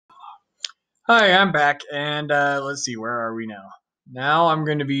Hi, I'm back, and let's see, where are we now? Now I'm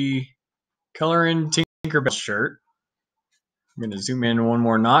going to be coloring Tinkerbell's shirt. I'm going to zoom in one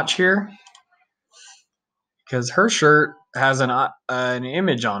more notch here because her shirt has an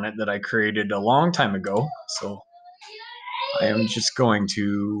image on it that I created a long time ago. So I am just going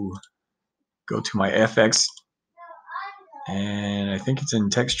to go to my FX, and I think it's in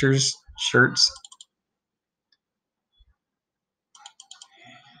textures, shirts.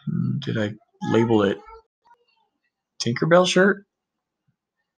 Did I label it Tinkerbell shirt?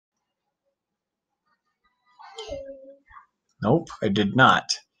 Nope, I did not.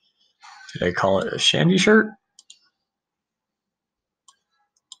 Did I call it a Shandy shirt?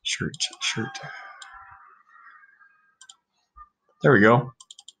 Shirt. There we go.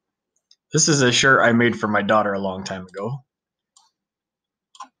 This is a shirt I made for my daughter a long time ago.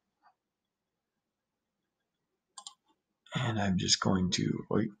 And I'm just going to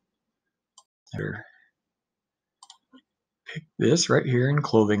pick this right here in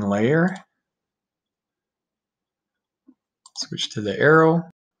clothing layer. Switch to the arrow.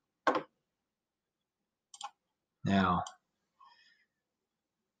 Now,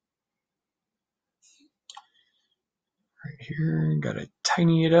 right here, gotta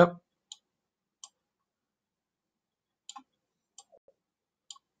tiny it up.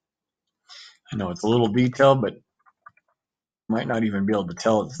 I know it's a little detailed, but might not even be able to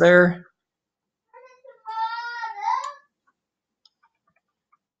tell it's there.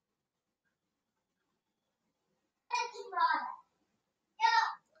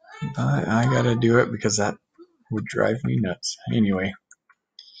 But I gotta do it because that would drive me nuts. Anyway.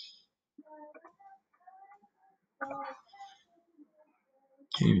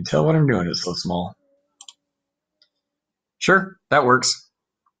 Can't even tell what I'm doing, it's so small. Sure, that works.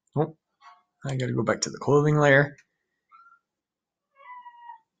 Oh, I gotta go back to the clothing layer.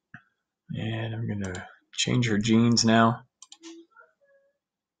 And I'm gonna change her jeans now.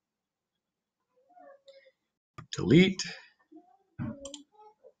 Delete.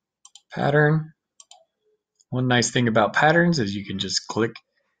 Pattern. One nice thing about patterns is you can just click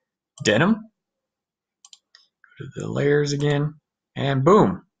denim. Go to the layers again, and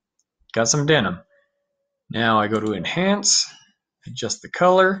boom, got some denim. Now I go to enhance, adjust the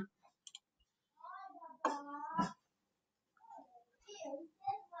color.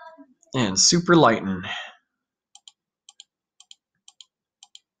 And super lighten. Go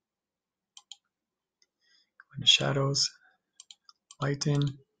into shadows, lighten.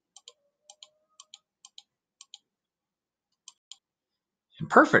 And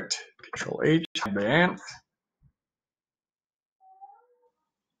perfect. Control H, advance.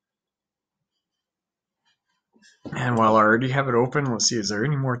 And while I already have it open, let's see, is there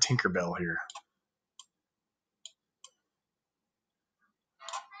any more Tinkerbell here?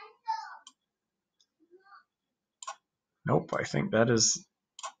 Nope, I think that is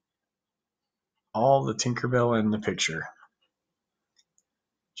all the Tinkerbell in the picture.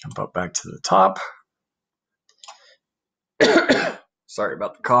 Jump up back to the top. Sorry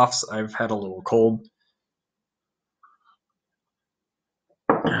about the coughs. I've had a little cold.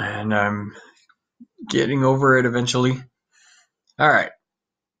 And I'm getting over it eventually. All right.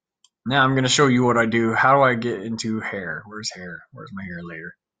 Now I'm going to show you what I do. How do I get into hair? Where's hair? Where's my hair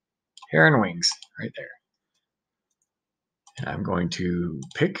layer? Hair and wings, right there. And I'm going to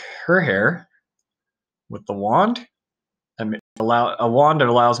pick her hair with the wand. A wand that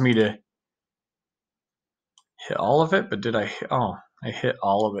allows me to hit all of it, but did I hit? Oh, I hit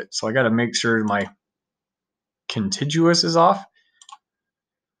all of it. So I got to make sure my contiguous is off.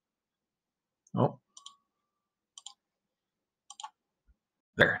 Oh.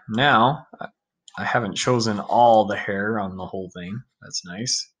 There. Now, I haven't chosen all the hair on the whole thing. That's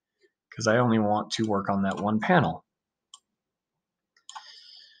nice, because I only want to work on that one panel.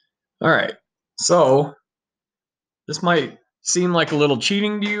 All right, so this might seem like a little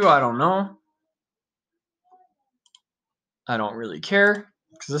cheating to you. I don't know. I don't really care,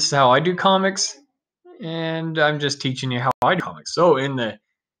 because this is how I do comics, and I'm just teaching you how I do comics. So in the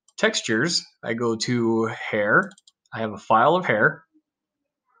textures, I go to hair. I have a file of hair.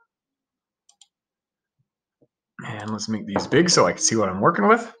 And let's make these big so I can see what I'm working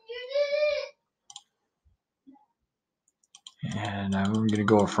with. And I'm going to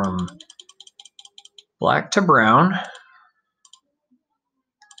go from black to brown.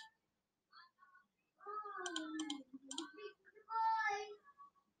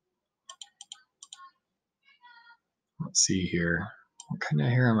 Let's see here. What kind of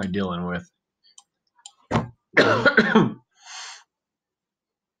hair am I dealing with?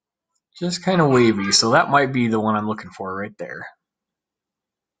 Just kind of wavy, so that might be the one I'm looking for right there.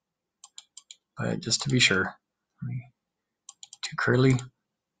 but just to be sure. Too curly?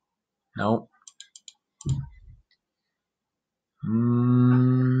 Nope.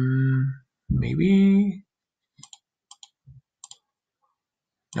 Maybe?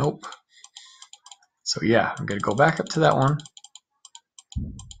 Nope. So yeah, I'm gonna go back up to that one.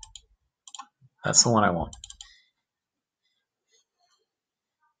 That's the one I want.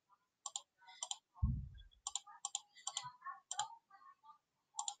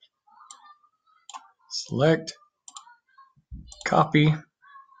 Select, copy,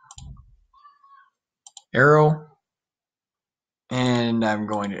 arrow, and I'm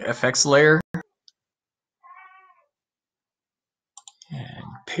going to FX layer and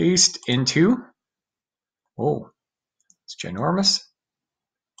paste into, whoa, it's ginormous.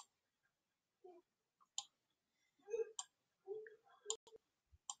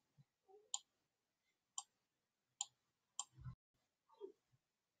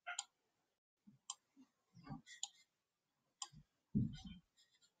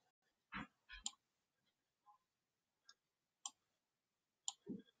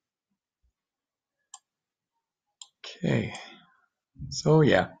 Okay, so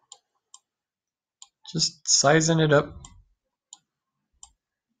yeah, just sizing it up.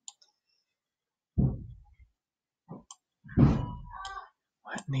 What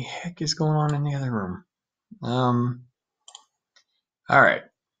in the heck is going on in the other room? All right,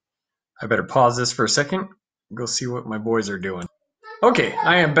 I better pause this for a second, go see what my boys are doing. Okay,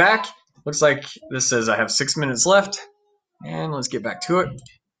 I am back. Looks like this says I have 6 minutes left, and let's get back to it.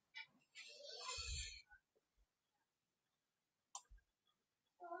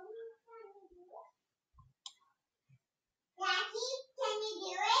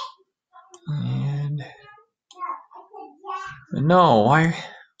 And no, why?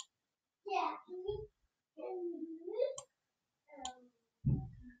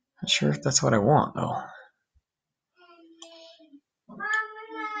 Not sure if that's what I want though.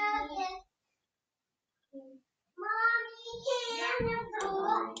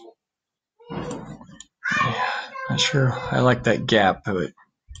 Yeah, not sure. I like that gap, but let's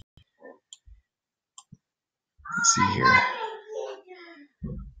see here.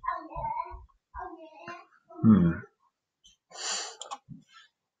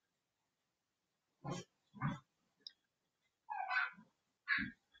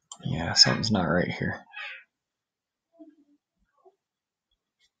 Yeah, something's not right here.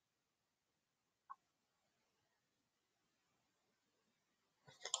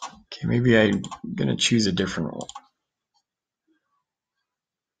 Okay, maybe I'm gonna choose a different one.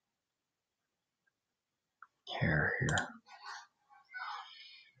 Here.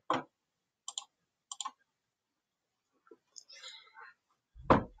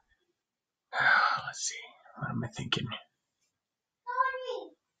 Let's see. What am I thinking?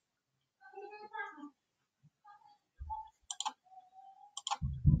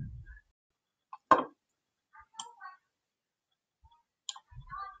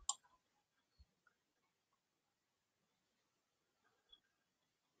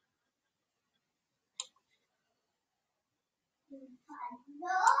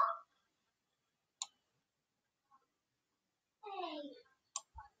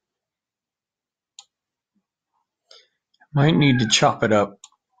 Might need to chop it up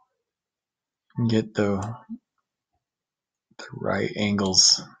and get the right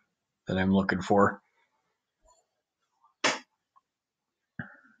angles that I'm looking for.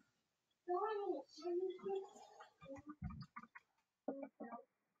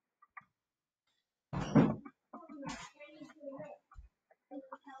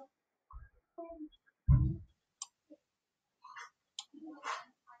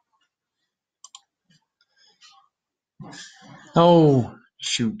 Oh,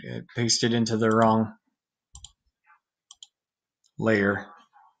 shoot, it pasted into the wrong layer.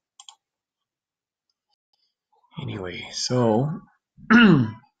 Anyway, so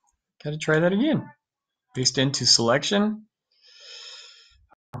gotta try that again. Paste into selection.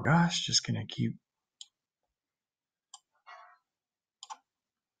 Oh gosh, just gonna keep.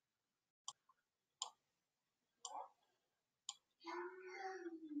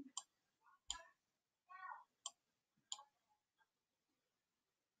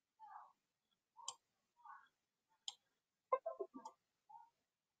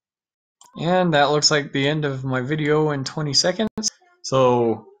 And that looks like the end of my video in 20 seconds.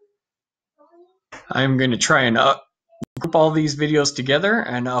 So I'm going to try and group all these videos together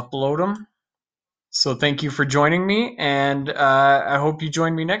and upload them. So thank you for joining me, and I hope you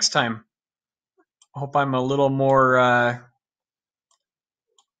join me next time. I hope I'm a little more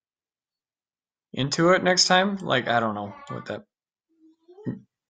into it next time. Like, I don't know what that